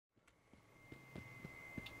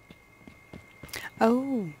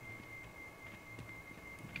Oh.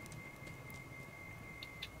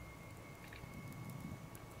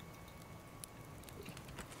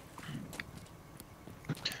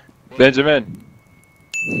 Benjamin.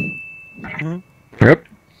 Yep.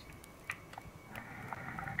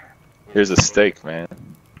 Here's a steak, man.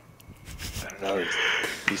 I don't know.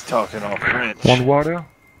 He's talking all French. One water.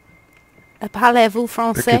 Parlez-vous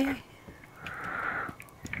français?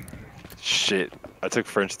 Shit. I took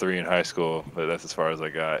French 3 in high school, but that's as far as I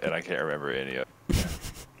got, and I can't remember any of it.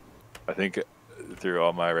 I think through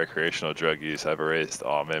all my recreational drug use, I've erased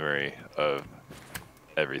all memory of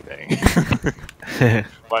everything.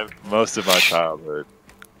 Most of my childhood.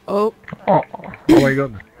 Oh. Oh my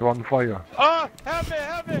god, you're on fire. Oh, help me,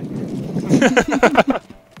 help me!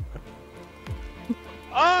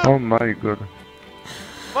 Oh my god.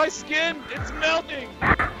 My skin, it's melting!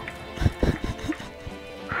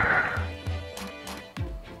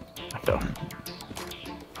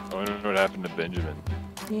 I wonder what happened to Benjamin.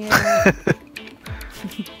 Yeah.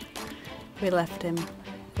 We left him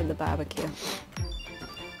for the barbecue.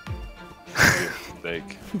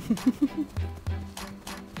 Steak.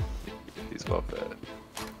 He's well fed.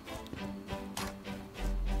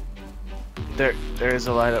 There is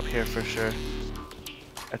a light up here for sure.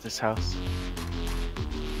 At this house.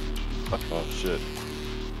 Oh shit.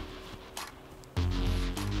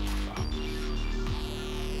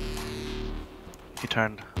 He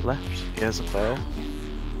turned left. He has a bow.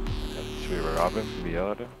 Should we rob him? Can we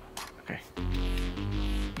yell at him? Okay.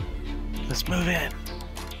 Let's move in.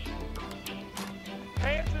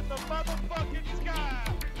 Hands in the motherfucking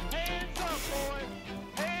sky! Hands up, boy!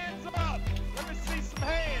 Hands up! Let me see some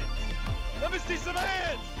hands! Let me see some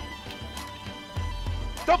hands!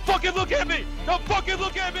 Don't fucking look at me! Don't fucking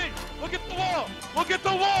look at me! Look at the wall! Look at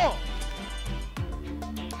the wall!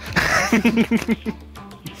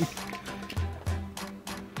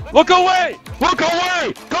 Look away! Look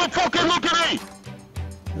away! Don't fucking look at me!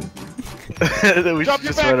 Drop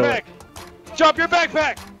your backpack! Drop your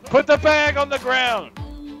backpack! Put the bag on the ground!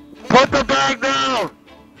 Put the bag down!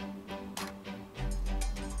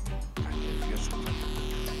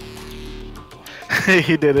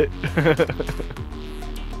 He did it.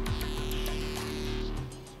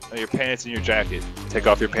 Oh, your pants and your jacket. Take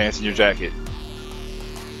off your pants and your jacket.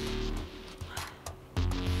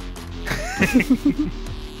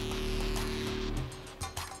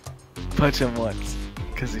 Punch him once,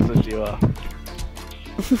 because he flipped you off.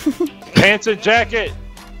 Pants and jacket!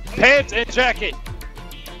 Pants and jacket!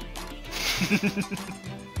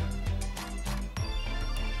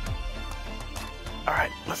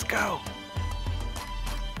 Alright, let's go.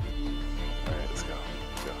 Alright, let's go.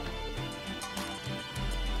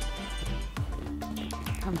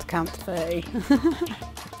 Time to count to 30.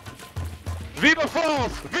 Viva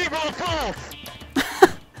Falls! Viva Falls!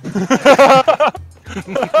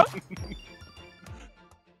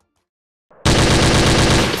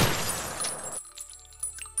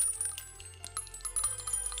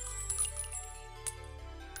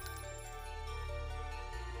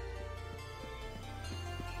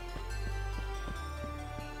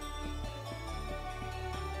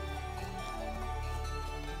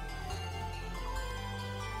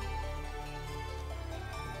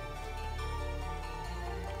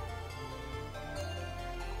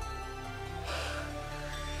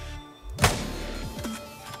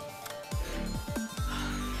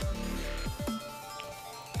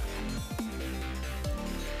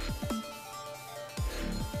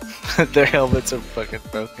 Their helmets are fucking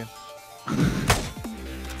broken.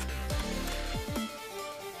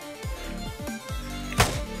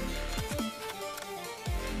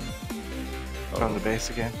 On the base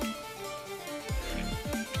again.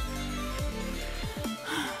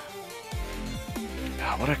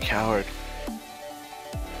 God, what a coward.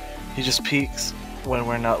 He just peeks when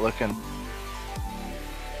we're not looking.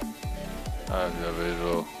 I have no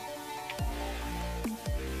visual.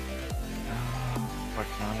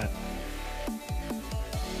 Working on it.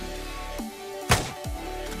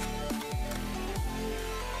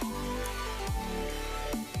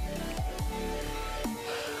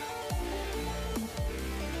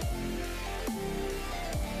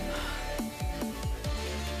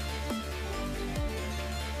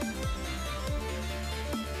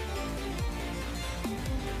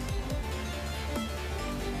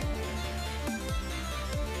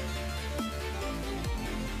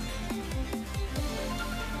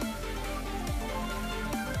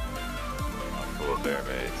 Bear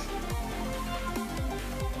maze.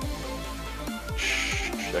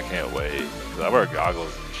 Shh, I can't wait. I wear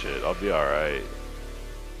goggles and shit. I'll be alright.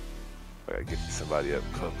 I gotta get somebody up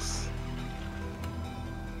close.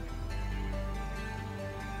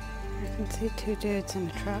 can see two dudes in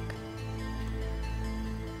a truck.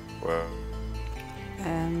 Well,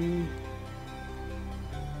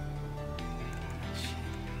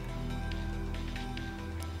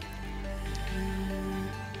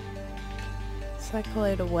 It's like a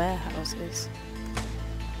load of warehouses.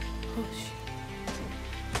 Oh shit.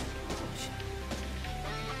 Oh shit.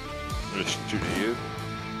 I'm gonna shoot at you.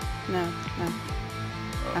 No, no.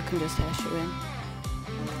 I can just dash you in.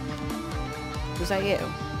 Was that you?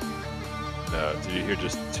 No, did you hear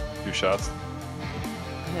just two shots?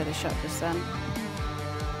 I heard a shot just then.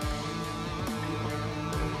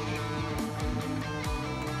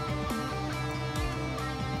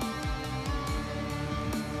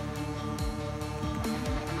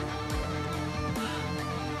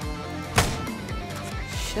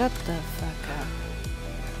 Shut the fuck up.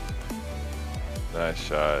 Nice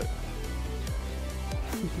shot.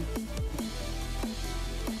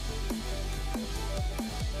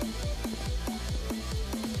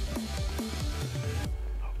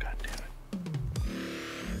 Oh god damn it.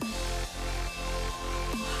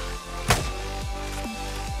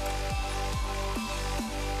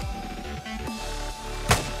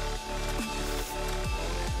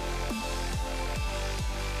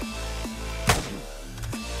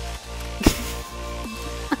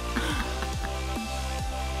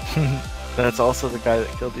 That's also the guy that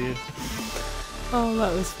killed you. Oh,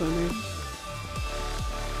 that was funny.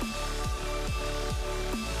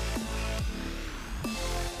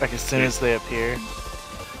 Like as soon as they appear.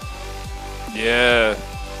 Yeah.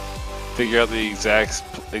 Figure out the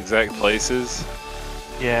exact places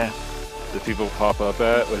Yeah. that people pop up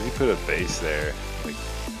at. What if you put a base there? Like,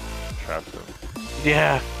 trap them.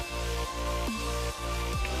 Yeah.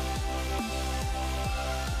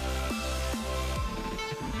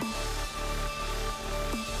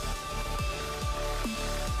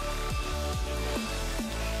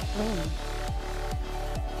 Oh.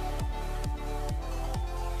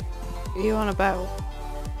 Are you on a boat?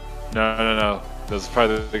 No, no, no. That was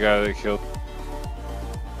probably the guy that killed.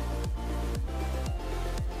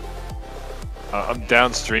 I'm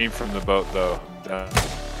downstream from the boat, though. Down.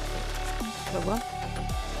 The what?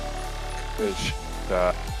 Good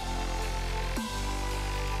shot.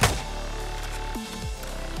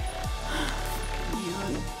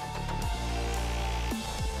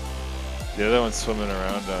 The other one's swimming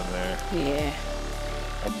around down there. Yeah.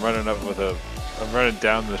 I'm running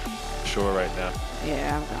down the shore right now.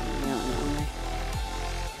 Yeah, I've got a million on me.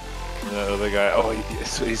 And the other guy, oh,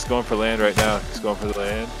 he's going for land right now. He's going for the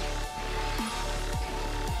land.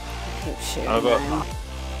 I keep shooting How about? him.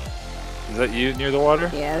 Is that you near the water?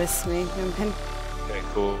 Yeah, this is me jumping. Okay,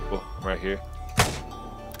 cool. I'm right here.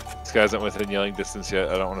 This guy's not within yelling distance yet.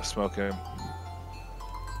 I don't want to smoke him.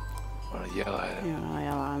 I want to yell at him.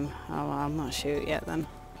 Yeah, I'm not shoot yet then.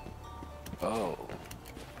 Oh.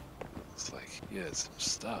 It's like he had some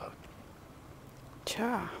stuff.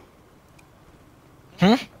 Cha.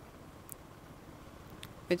 Hmm?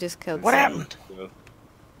 We just killed What happened? We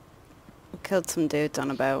killed some dudes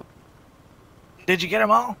on a boat. Did you get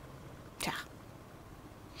them all? Yeah.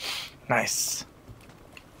 Nice.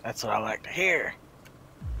 That's what I like to hear.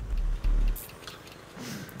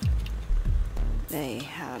 They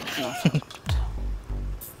had nothing.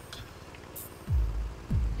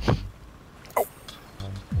 Oh.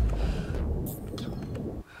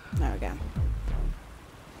 There we go.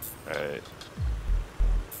 Alright.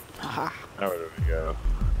 Haha. Now where do we go?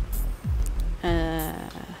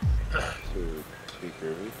 To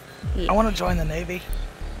Kirby. Yeah. I want to join the Navy.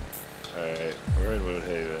 Alright, we're in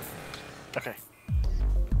Woodhaven. Okay.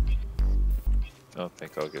 I don't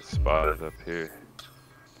think I'll get spotted up here.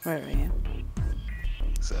 Where are you?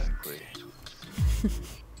 Exactly.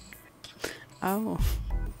 Oh.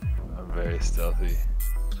 I'm very stealthy.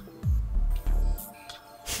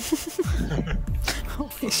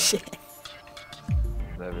 Holy shit.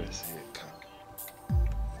 Never see it come.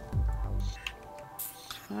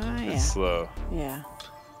 Oh yeah. It's slow. Yeah.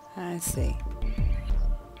 I see.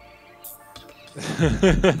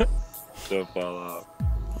 Don't fall off.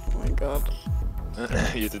 Oh my god.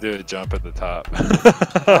 You have to do a jump at the top.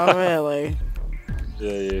 Oh really?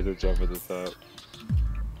 Yeah, you have to jump at the top.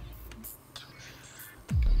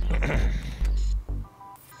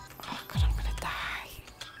 Oh god, I'm gonna die.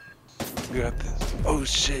 You got this. Oh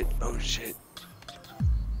shit, oh shit.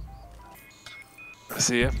 I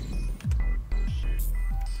see ya.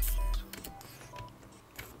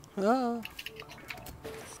 Oh.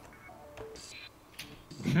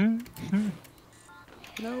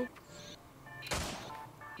 Nope.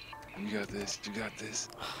 You got this, you got this.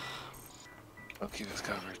 I'll keep us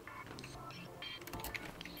covered.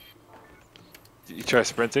 You try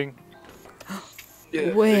sprinting? Yeah.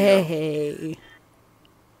 there Way. you go.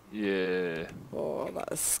 Yeah. Oh,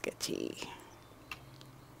 that's sketchy.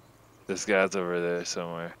 This guy's over there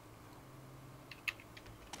somewhere.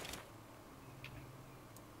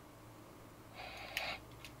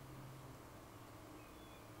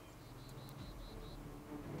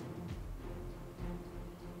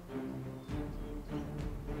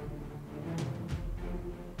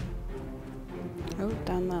 Oh,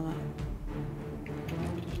 down there.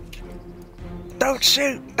 Don't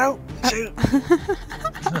shoot! Don't shoot!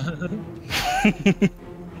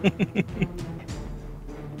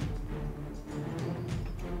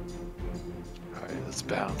 Alright, let's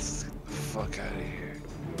bounce. Let's get the fuck out of here.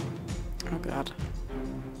 Oh god.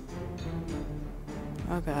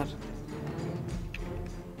 Oh god.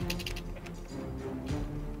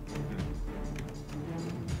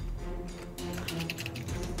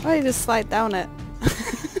 Oh, you just slide down it.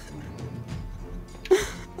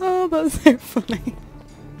 Oh, that's so funny.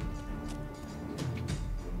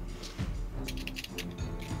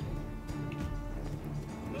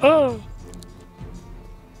 Oh!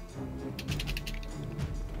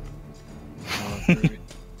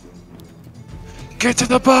 Get to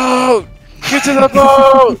the boat! Get to the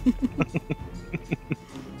boat!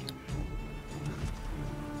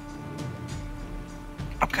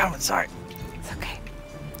 I'm coming, sorry. It's okay.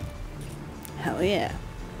 Hell yeah.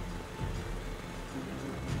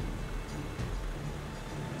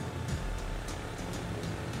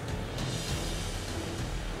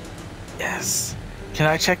 Yes. Can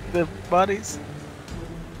I check the bodies?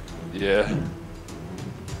 Yeah.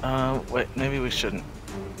 Wait, maybe we shouldn't.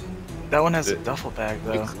 That one has a It- duffel bag,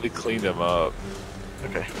 We, though. we cleaned them up.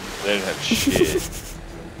 Okay. They didn't have shit.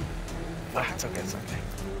 Ah, it's okay, it's okay.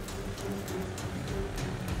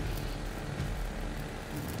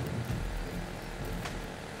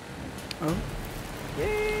 Oh.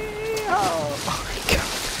 Yay! Oh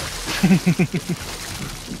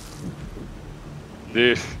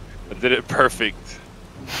Dude, I did it perfect.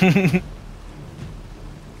 my god.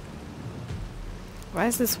 Why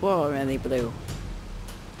is this water really blue?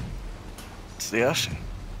 It's the ocean.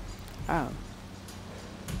 Oh.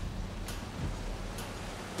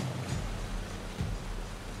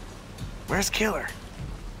 Where's Killer?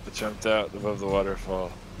 I jumped out above the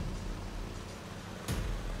waterfall.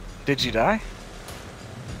 Did you die?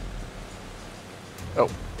 Oh.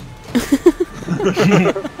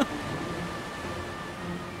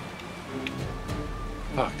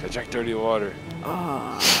 Fuck, I drank dirty water.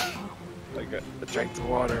 Oh. I drank the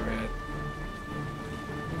water, man.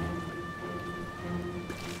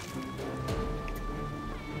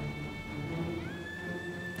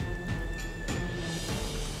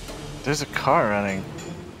 There's a car running.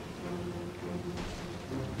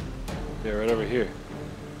 Yeah, right over here.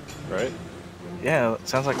 Right? Yeah, it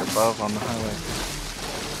sounds like above on the highway.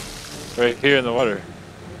 Right here in the water.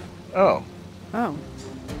 Oh. Oh.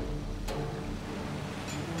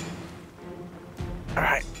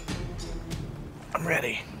 Alright. I'm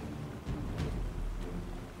ready.